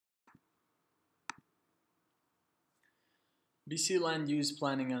BC land use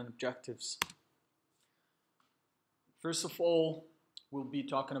planning and objectives. First of all, we'll be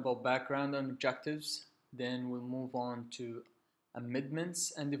talking about background and objectives. Then we'll move on to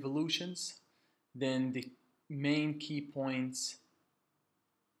amendments and evolutions. Then the main key points,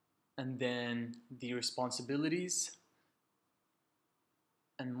 and then the responsibilities,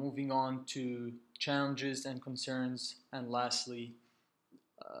 and moving on to challenges and concerns, and lastly,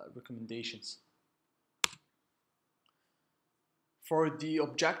 recommendations. For the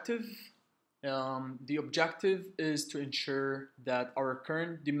objective is to ensure that our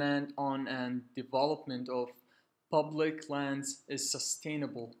current demand on and development of public lands is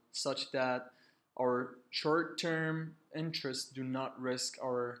sustainable, such that our short-term interests do not risk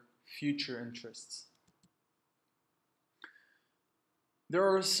our future interests. There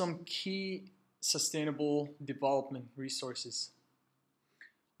are some key sustainable development resources,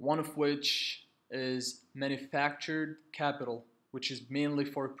 one of which is manufactured capital, which is mainly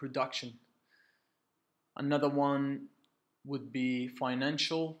for production. Another one would be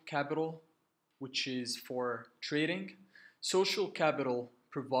financial capital, which is for trading. Social capital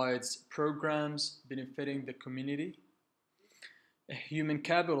provides programs benefiting the community. Human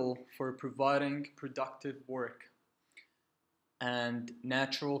capital for providing productive work. And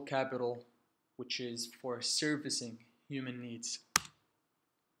natural capital, which is for servicing human needs.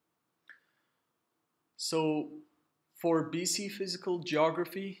 So for BC physical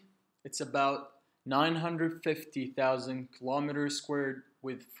geography, it's about 950,000 kilometers squared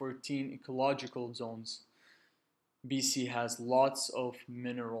with 14 ecological zones. BC has lots of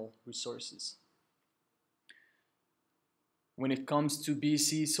mineral resources. When it comes to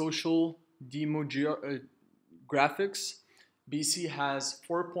BC social demographics, BC has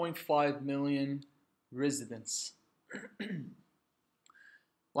 4.5 million residents.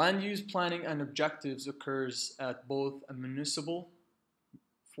 Land use planning and objectives occurs at both a municipal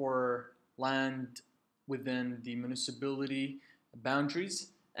for land within the municipality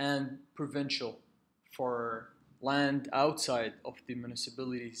boundaries and provincial for land outside of the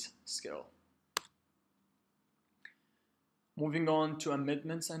municipality's scale. Moving on to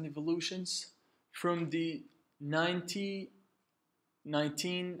amendments and evolutions. From the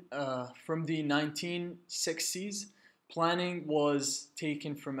 1960s, planning was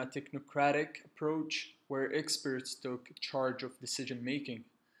taken from a technocratic approach where experts took charge of decision making.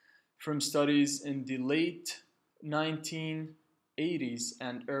 From studies in the late 1980s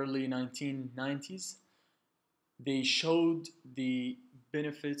and early 1990s, they showed the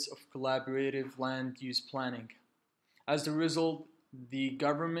benefits of collaborative land use planning. As a result, the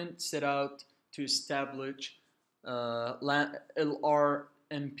government set out to establish LRMP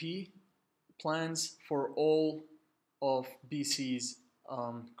plans for all of BC's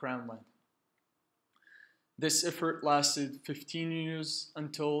crown land. This effort lasted 15 years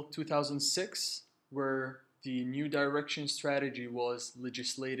until 2006, where the New Direction strategy was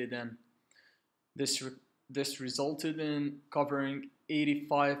legislated in. This resulted in covering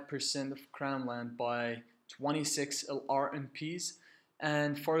 85% of crown land by 26 LRMPs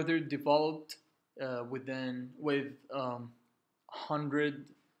and further developed with 100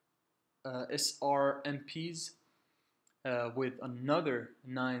 SRMPs with another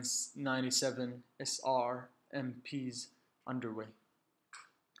 97 SRMPs underway.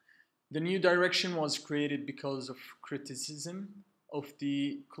 The New Direction was created because of criticism of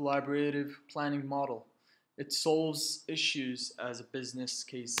the collaborative planning model. It solves issues as a business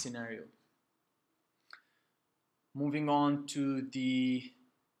case scenario. Moving on to the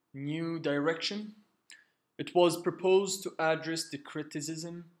New Direction, it was proposed to address the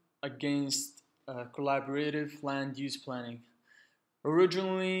criticism against collaborative land use planning.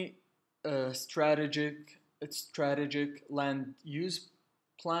 Originally, strategic land use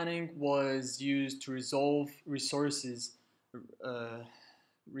planning was used to resolve resource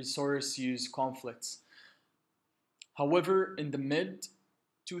use conflicts. However, in the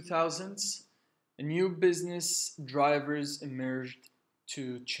mid-2000s, new business drivers emerged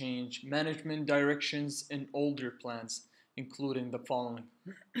to change management directions in older plans, including the following.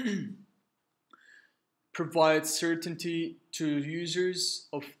 Provide certainty to users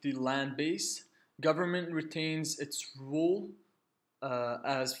of the land base. Government retains its role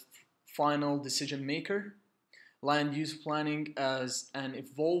as final decision maker. Land use planning as an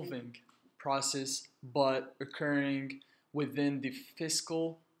evolving process, but occurring within the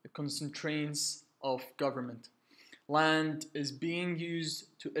fiscal constraints of government. Land is being used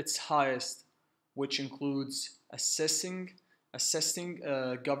to its highest, which includes assessing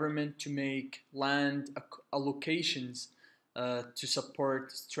government to make land allocations to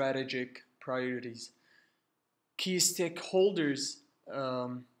support strategic priorities. Key stakeholders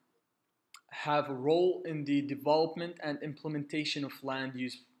have a role in the development and implementation of land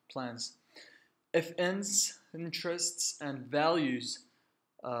use plans. If ends, interests, and values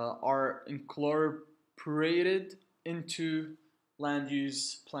are incorporated into land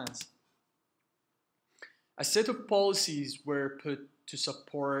use plans. A set of policies were put to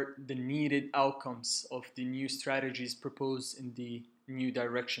support the needed outcomes of the new strategies proposed in the new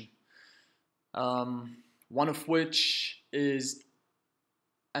direction. One of which is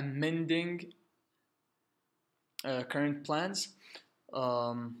amending current plans.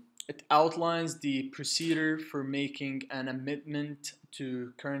 It outlines the procedure for making an amendment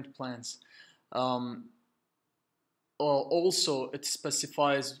to current plans. Also, it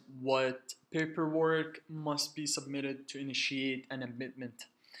specifies what paperwork must be submitted to initiate an amendment.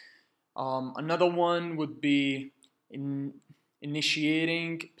 Another one would be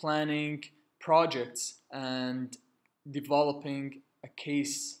initiating, planning projects, and developing a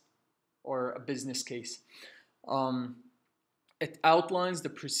case or a business case. It outlines the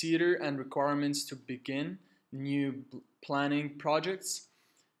procedure and requirements to begin new planning projects.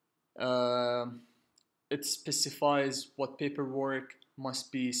 It specifies what paperwork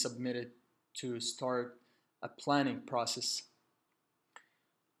must be submitted to start a planning process.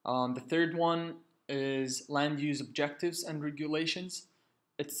 The third one is land use objectives and regulations.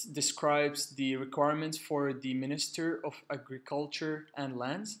 It describes the requirements for the Minister of Agriculture and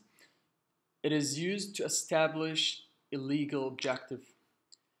Lands. It is used to establish a legal objective.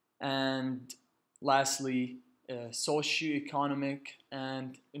 And lastly, socioeconomic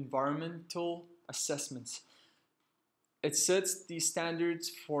and environmental assessments. It sets the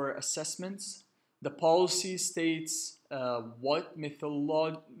standards for assessments. The policy states what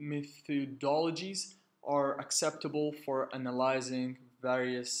methodologies are acceptable for analyzing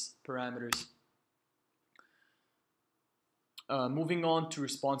various parameters. Moving on to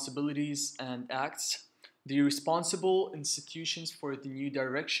responsibilities and acts. The responsible institutions for the new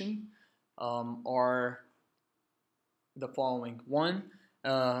direction are the following. One,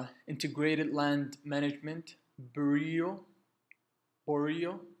 Integrated Land Management Bureau.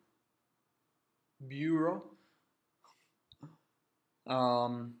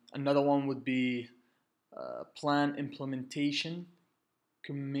 Another one would be Plan Implementation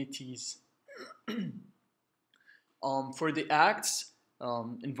Committees. For the acts,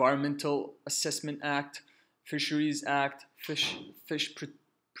 Environmental Assessment Act, Fisheries Act, Fish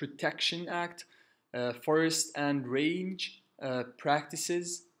Protection Act, Forest and Range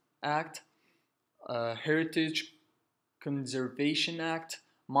Practices Act, Heritage Conservation Act,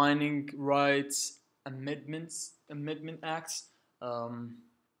 Mining Rights Amendment Acts,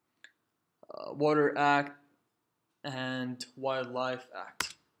 Water Act, and Wildlife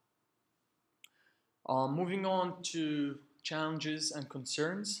Act. Moving on to challenges and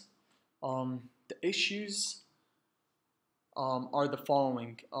concerns. The issues are the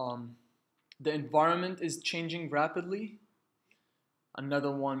following. The environment is changing rapidly.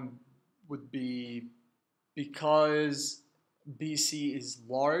 Another one would be because BC is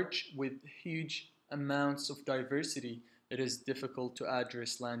large with huge amounts of diversity, it is difficult to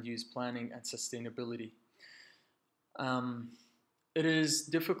address land use planning and sustainability. It is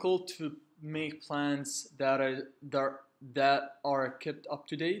difficult to make plans that are kept up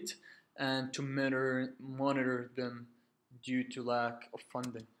to date and to monitor them due to lack of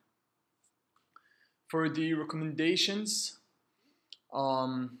funding. For the recommendations,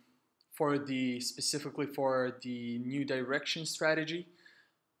 specifically for the new direction strategy,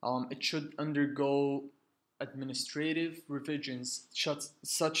 it should undergo administrative revisions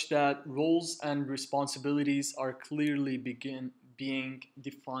such that roles and responsibilities are clearly being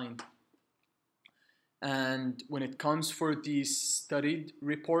defined. And when it comes for the studied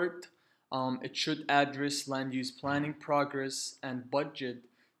report, it should address land use planning progress and budget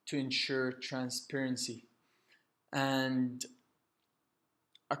to ensure transparency. And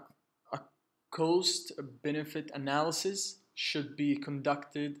a cost-benefit analysis should be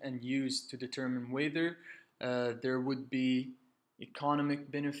conducted and used to determine whether there would be economic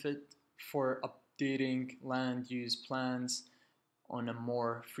benefit for updating land use plans on a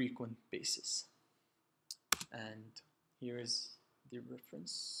more frequent basis. And here is the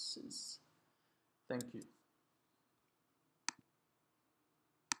references. Thank you.